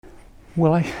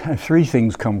Well, three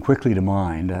things come quickly to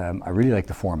mind. I really like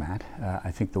the format. I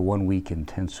think the 1 week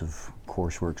intensive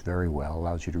course works very well,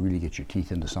 allows you to really get your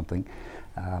teeth into something.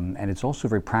 And it's also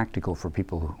very practical for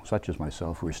people such as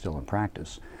myself who are still in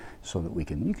practice, so that you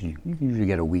can usually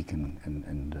get a week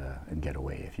and get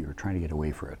away. If you were trying to get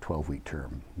away for a 12-week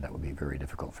term, that would be very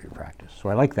difficult for your practice. So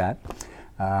I like that.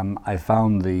 I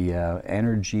found the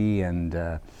energy and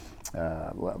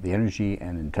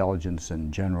intelligence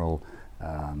and general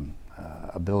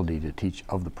ability to teach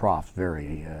of the prof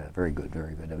very good,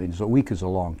 very good. I mean, so a week is a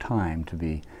long time to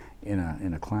be in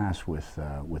a class with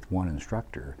one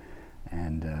instructor,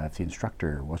 and if the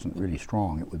instructor wasn't really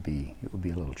strong, it would be a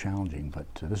little challenging. But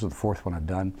this is the fourth one I've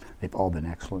done. They've all been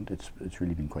excellent. It's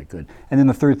really been quite good. And then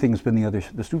the third thing has been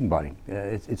the student body.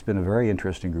 It's been a very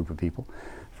interesting group of people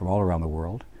from all around the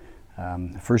world.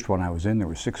 The first one I was in, there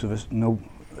were 6 of us,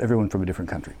 everyone from a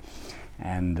different country.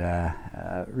 And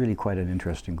really quite an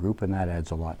interesting group, and that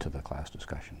adds a lot to the class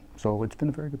discussion. So it's been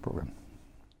a very good program.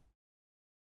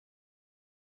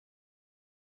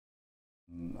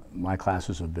 My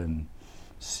classes have been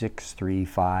 6, 3,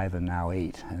 5, and now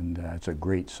 8, and it's a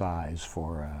great size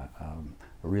for a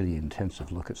really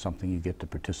intensive look at something. You get to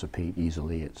participate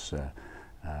easily. It's a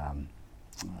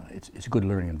good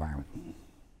learning environment.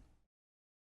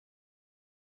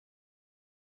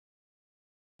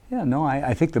 Yeah, no,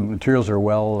 I think the materials are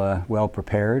well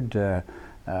prepared.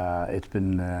 It's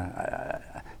been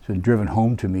driven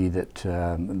home to me that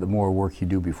the more work you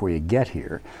do before you get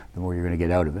here, the more you're going to get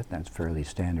out of it. That's fairly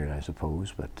standard, I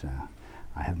suppose, but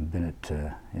I haven't been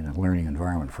in a learning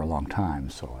environment for a long time,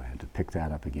 so I had to pick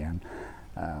that up again.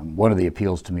 One of the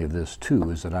appeals to me of this,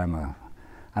 too, is that I'm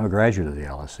a graduate of the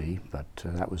LSE, but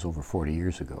that was over 40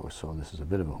 years ago, so this is a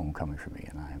bit of a homecoming for me,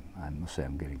 and I must say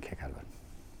I'm getting a kick out of it.